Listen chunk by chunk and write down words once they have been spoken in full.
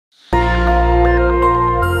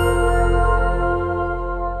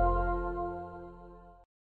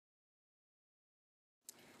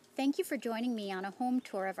Thank you for joining me on a home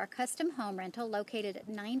tour of our custom home rental located at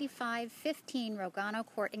 9515 Rogano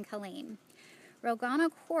Court in Killeen. Rogano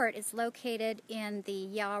Court is located in the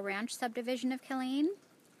Yao Ranch subdivision of Killeen,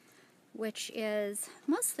 which is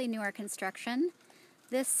mostly newer construction.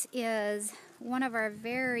 This is one of our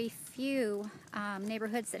very few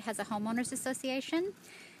neighborhoods that has a homeowners association.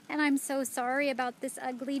 And I'm so sorry about this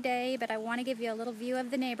ugly day, but I want to give you a little view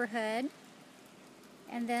of the neighborhood.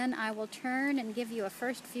 And then I will turn and give you a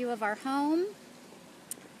first view of our home.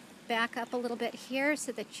 Back up a little bit here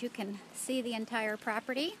so that you can see the entire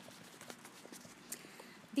property.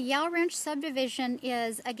 The Yao Ranch subdivision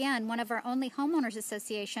is, again, one of our only homeowners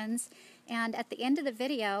associations. And at the end of the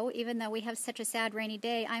video, even though we have such a sad rainy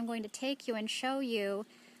day, I'm going to take you and show you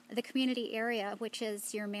the community area, which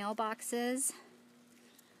is your mailboxes,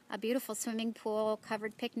 a beautiful swimming pool,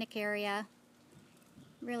 covered picnic area.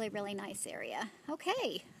 Really, really nice area.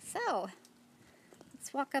 Okay, so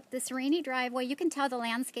let's walk up this rainy driveway. You can tell the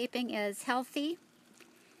landscaping is healthy,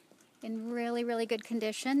 in really, really good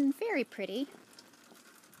condition, very pretty.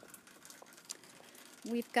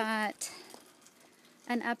 We've got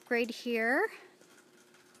an upgrade here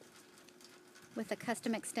with a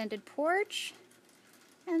custom extended porch,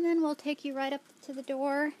 and then we'll take you right up to the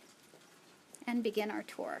door and begin our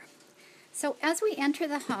tour. So as we enter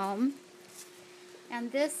the home, and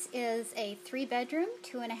this is a 3-bedroom,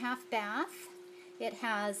 2.5 bath. It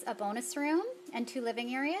has a bonus room and 2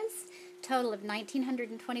 living areas, total of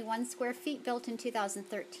 1,921 square feet, built in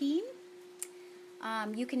 2013.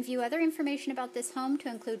 You can view other information about this home to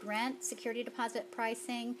include rent, security deposit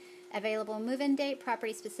pricing, available move-in date,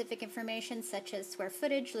 property-specific information such as square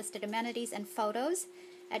footage, listed amenities, and photos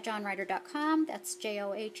at johnreider.com. That's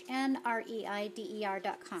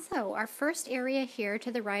JOHNREIDER.com. So our first area here to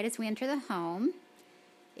the right as we enter the home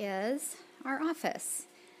is our office.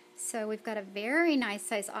 So we've got a very nice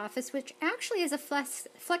size office, which actually is a flex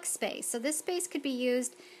space. So this space could be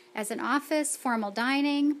used as an office, formal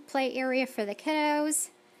dining, play area for the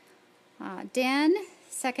kiddos, den,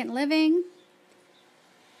 second living,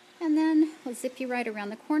 and then we'll zip you right around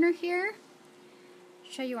the corner here,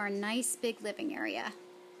 show you our nice big living area.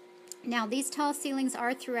 Now these tall ceilings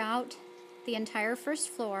are throughout the entire first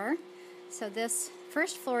floor. So this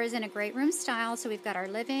first floor is in a great room style, so we've got our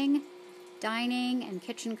living, dining, and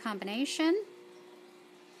kitchen combination.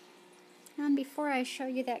 And before I show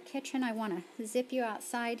you that kitchen, I want to zip you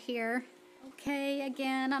outside here. Okay,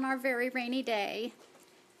 again on our very rainy day,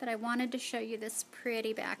 but I wanted to show you this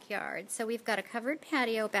pretty backyard. So we've got a covered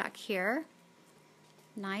patio back here.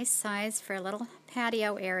 Nice size for a little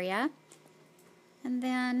patio area. And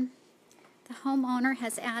then the homeowner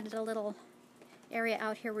has added a little area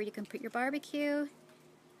out here where you can put your barbecue,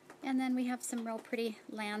 and then we have some real pretty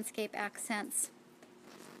landscape accents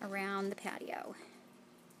around the patio.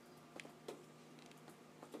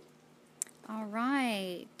 All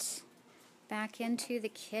right, back into the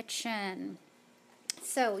kitchen.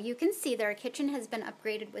 So you can see that our kitchen has been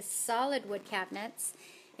upgraded with solid wood cabinets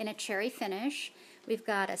in a cherry finish. We've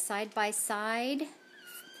got a side-by-side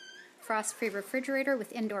frost-free refrigerator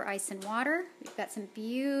with indoor ice and water. We've got some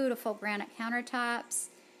beautiful granite countertops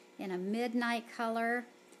in a midnight color.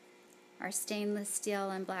 Our stainless steel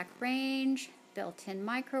and black range, built-in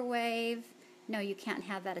microwave. No, you can't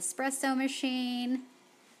have that espresso machine.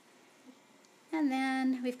 And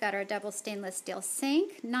then we've got our double stainless steel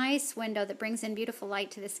sink. Nice window that brings in beautiful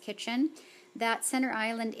light to this kitchen. That center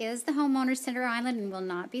island is the homeowner's center island and will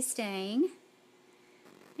not be staying.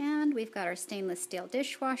 And we've got our stainless steel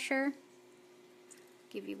dishwasher.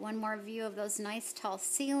 Give you one more view of those nice tall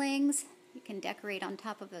ceilings. You can decorate on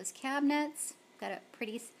top of those cabinets. Got a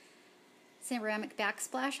pretty ceramic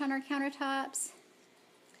backsplash on our countertops.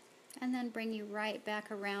 And then bring you right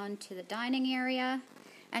back around to the dining area.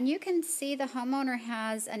 And you can see the homeowner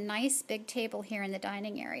has a nice big table here in the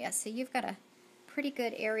dining area. So you've got a pretty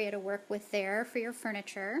good area to work with there for your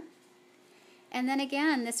furniture. And then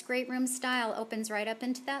again, this great room style opens right up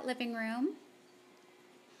into that living room.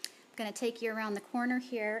 I'm going to take you around the corner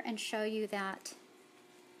here and show you that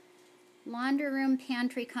laundry room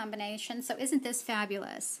pantry combination. So isn't this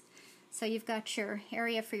fabulous? So you've got your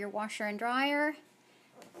area for your washer and dryer,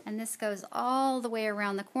 and this goes all the way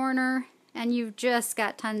around the corner, and you've just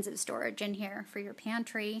got tons of storage in here for your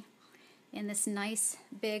pantry in this nice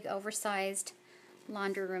big oversized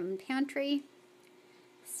laundry room pantry.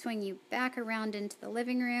 Swing you back around into the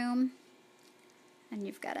living room, and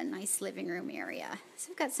you've got a nice living room area. So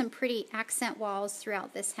we've got some pretty accent walls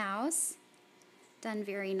throughout this house, done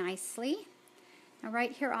very nicely. Now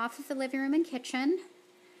right here off of the living room and kitchen,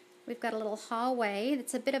 we've got a little hallway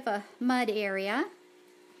that's a bit of a mud area.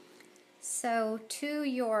 So to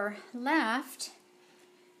your left,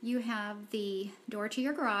 you have the door to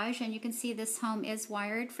your garage, and you can see this home is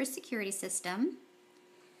wired for security system.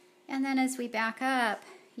 And then as we back up,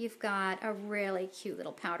 you've got a really cute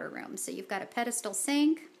little powder room. So you've got a pedestal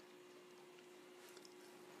sink,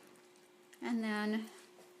 and then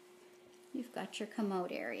you've got your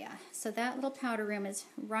commode area. So that little powder room is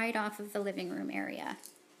right off of the living room area.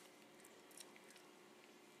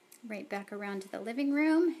 Right back around to the living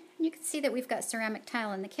room. You can see that we've got ceramic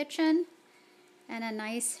tile in the kitchen and a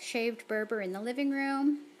nice shaved Berber in the living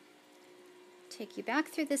room. Take you back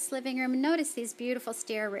through this living room and notice these beautiful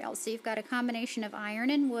stair rails. So you've got a combination of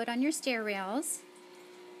iron and wood on your stair rails.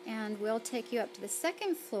 And we'll take you up to the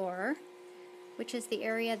second floor, which is the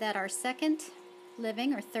area that our second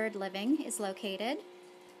living or third living is located,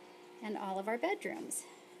 and all of our bedrooms.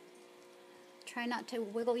 Try not to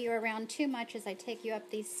wiggle you around too much as I take you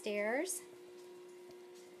up these stairs.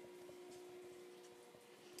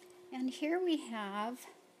 And here we have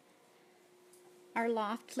our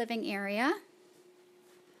loft living area.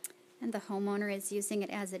 And the homeowner is using it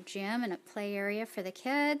as a gym and a play area for the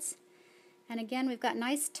kids. And again, we've got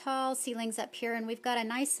nice tall ceilings up here, and we've got a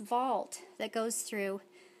nice vault that goes through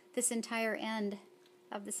this entire end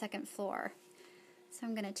of the second floor. So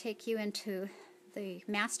I'm going to take you into the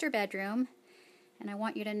master bedroom, and I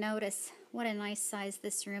want you to notice what a nice size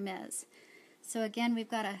this room is. So again, we've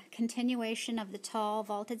got a continuation of the tall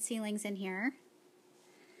vaulted ceilings in here.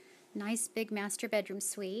 Nice big master bedroom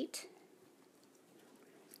suite.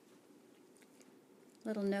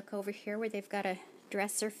 Little nook over here where they've got a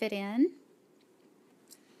dresser fit in.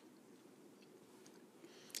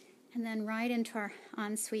 And then right into our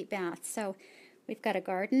ensuite bath. So we've got a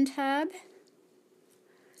garden tub,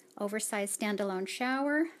 oversized standalone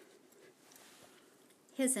shower,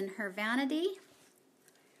 his and her vanity,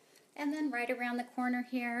 and then right around the corner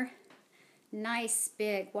here, nice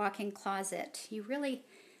big walk-in closet. You really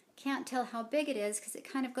can't tell how big it is because it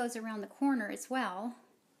kind of goes around the corner as well,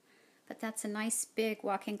 but that's a nice big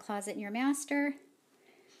walk-in closet in your master,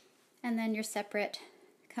 and then your separate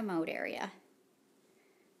commode area.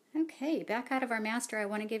 Okay, back out of our master, I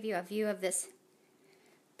want to give you a view of this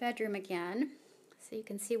bedroom again so you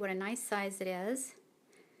can see what a nice size it is.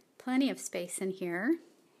 Plenty of space in here.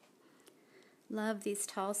 Love these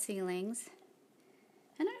tall ceilings.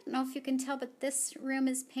 And I don't know if you can tell, but this room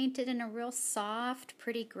is painted in a real soft,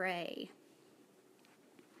 pretty gray.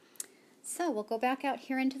 So we'll go back out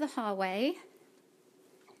here into the hallway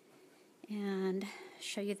and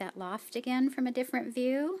show you that loft again from a different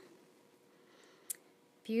view.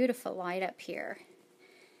 Beautiful light up here.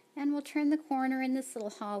 And we'll turn the corner in this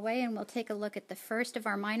little hallway and we'll take a look at the first of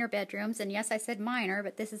our minor bedrooms. And yes, I said minor,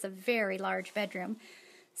 but this is a very large bedroom.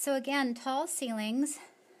 So again, tall ceilings,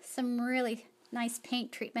 some really nice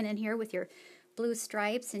paint treatment in here with your blue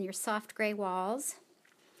stripes and your soft gray walls.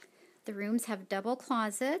 The rooms have double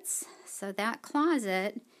closets, so that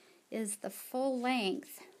closet is the full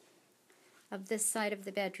length of this side of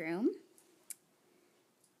the bedroom.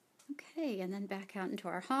 Okay, and then back out into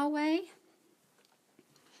our hallway.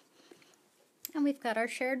 And we've got our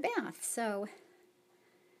shared bath. So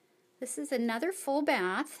this is another full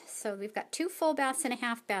bath. So we've got 2 full baths and a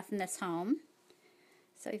half bath in this home.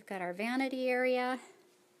 So we've got our vanity area,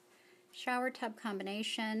 shower tub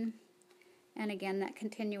combination, and again that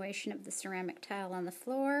continuation of the ceramic tile on the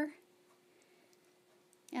floor,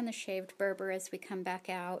 and the shaved Berber as we come back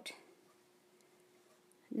out.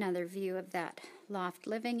 Another view of that loft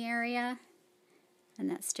living area and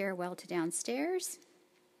that stairwell to downstairs.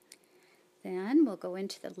 Then we'll go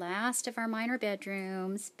into the last of our minor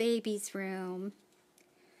bedrooms, baby's room.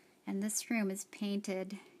 And this room is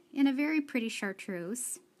painted in a very pretty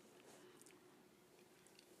chartreuse.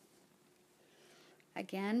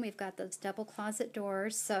 Again, we've got those double closet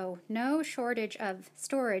doors, so no shortage of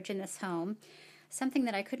storage in this home. Something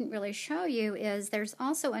that I couldn't really show you is there's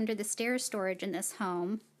also under the stairs storage in this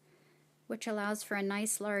home, which allows for a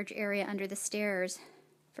nice large area under the stairs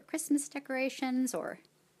for Christmas decorations or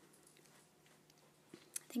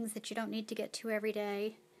things that you don't need to get to every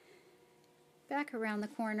day. Back around the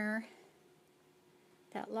corner,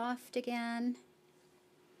 that loft again.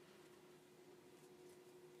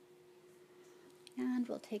 And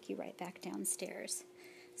we'll take you right back downstairs.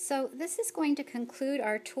 So this is going to conclude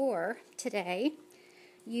our tour today.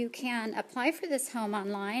 You can apply for this home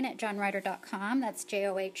online at johnreider.com. That's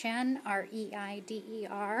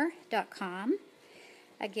JOHNREIDER.com.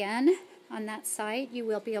 Again, on that site you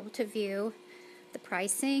will be able to view the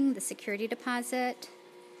pricing, the security deposit,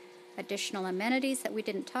 additional amenities that we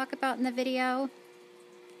didn't talk about in the video,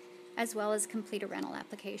 as well as complete a rental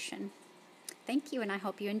application. Thank you, and I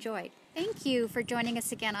hope you enjoyed. Thank you for joining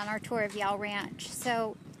us again on our tour of Yow Ranch.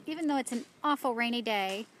 So even though it's an awful rainy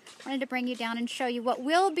day, I wanted to bring you down and show you what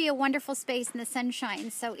will be a wonderful space in the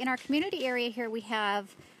sunshine. So in our community area here we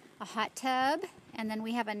have a hot tub, and then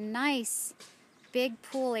we have a nice big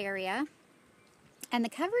pool area. And the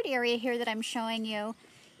covered area here that I'm showing you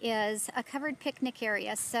is a covered picnic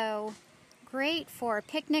area. So great for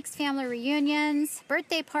picnics, family reunions,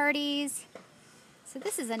 birthday parties. So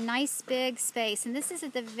this is a nice big space, and this is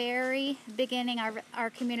at the very beginning of our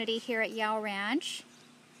community here at Yow Ranch.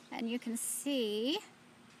 And you can see,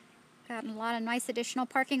 got a lot of nice additional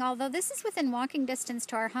parking, although this is within walking distance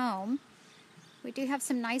to our home. We do have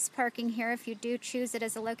some nice parking here if you do choose it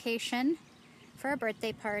as a location for a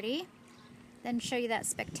birthday party. Then show you that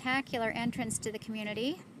spectacular entrance to the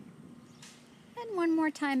community. And one more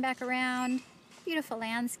time back around, beautiful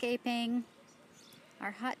landscaping,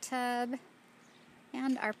 our hot tub,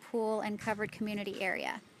 and our pool and covered community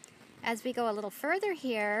area. As we go a little further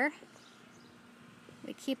here,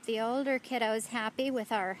 we keep the older kiddos happy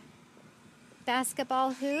with our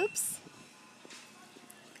basketball hoops.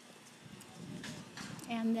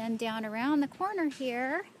 And then down around the corner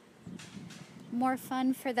here, more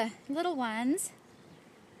fun for the little ones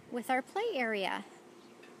with our play area.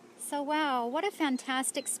 So wow, what a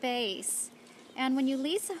fantastic space. And when you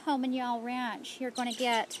lease a home in Yow Ranch, you're going to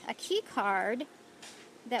get a key card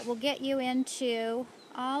that will get you into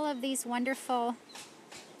all of these wonderful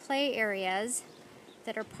play areas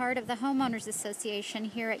that are part of the Homeowners Association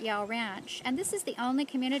here at Yow Ranch. And this is the only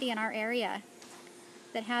community in our area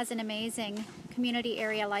that has an amazing community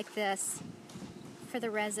area like this for the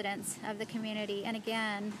residents of the community. And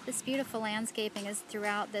again, this beautiful landscaping is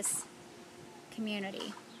throughout this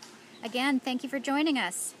community. Again, thank you for joining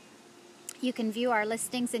us. You can view our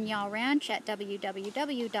listings in Yow Ranch at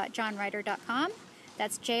www.johnreider.com.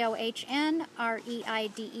 That's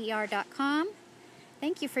JOHNREIDER.com.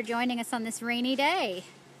 Thank you for joining us on this rainy day.